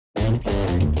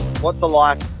What's a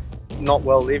life not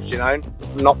well lived, you know?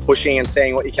 Not pushing and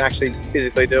seeing what you can actually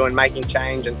physically do and making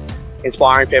change and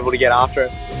inspiring people to get after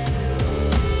it.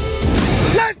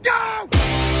 Let's go!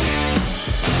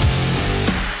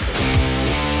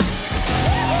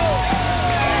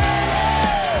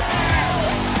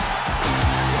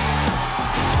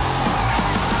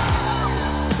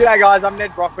 G'day guys, I'm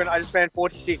Nedd Brockmann. I just ran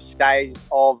 46 days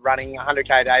of running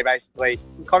 100k a day basically,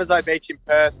 from Cottesloe Beach in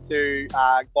Perth to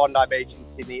Bondi Beach in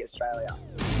Sydney, Australia.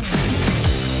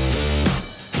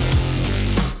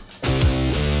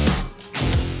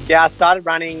 Yeah, I started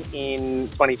running in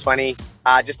 2020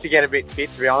 just to get a bit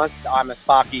fit, to be honest. I'm a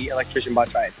sparky electrician by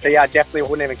trade. So yeah, I definitely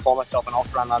wouldn't even call myself an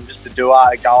ultra runner. I'm just a doer,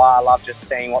 a goer. I love just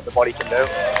seeing what the body can do.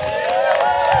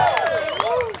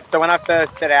 So when I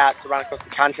first set out to run across the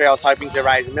country, I was hoping to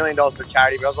raise $1 million for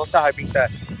charity, but I was also hoping to,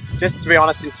 just to be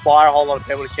honest, inspire a whole lot of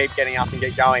people to keep getting up and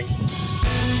get going.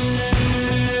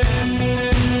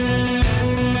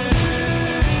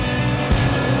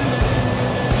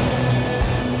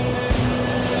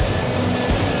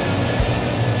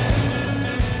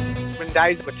 When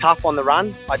days were tough on the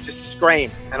run, I'd just scream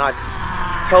and I'd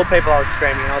tell people I was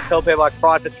screaming, and I'd tell people I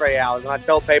cried for 3 hours, and I'd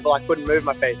tell people I couldn't move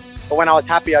my feet. But when I was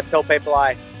happy, I'd tell people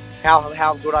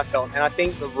how good I felt. And I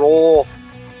think the raw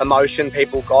emotion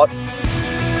people got.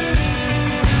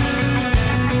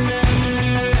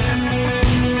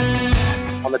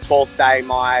 On the 12th day,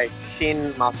 my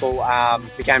shin muscle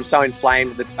became so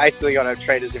inflamed that basically got to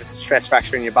treat it as if it's a stress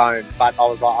fracture in your bone. But I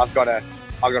was like, I've got to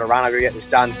run, I've got to get this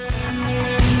done.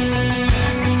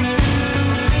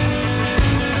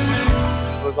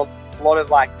 It was a lot of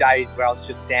days where I was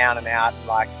just down and out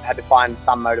and had to find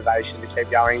some motivation to keep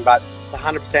going, but it's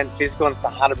 100% physical and it's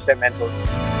 100% mental.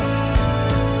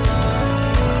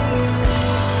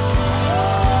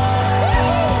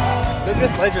 They're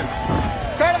just legends.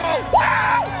 Incredible!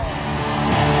 Wow!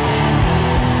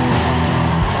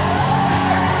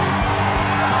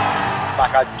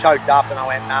 I choked up and I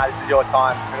went, nah, this is your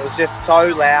time. And it was just so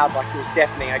loud, it was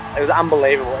deafening. It was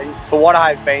unbelievable. And for what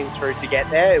I've been through to get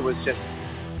there, it was just,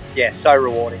 yeah, so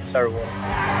rewarding, so rewarding.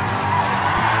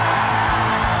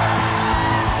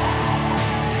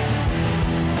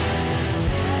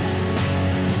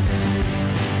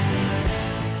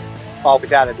 Oh,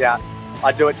 without a doubt.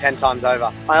 I'd do it 10 times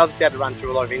over. I obviously had to run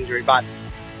through a lot of injury, but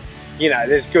you know,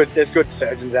 there's good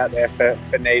surgeons out there for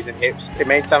knees and hips. It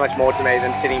means so much more to me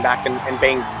than sitting back and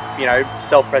being, you know,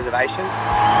 self-preservation.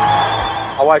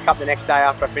 I woke up the next day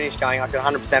after I finished going, I could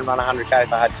 100% run 100k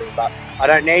if I had to, but I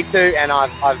don't need to, and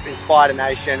I've inspired a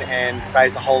nation and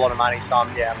raised a whole lot of money, so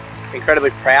I'm incredibly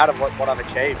proud of what I've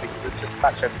achieved, because it's just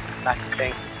such a massive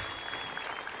thing.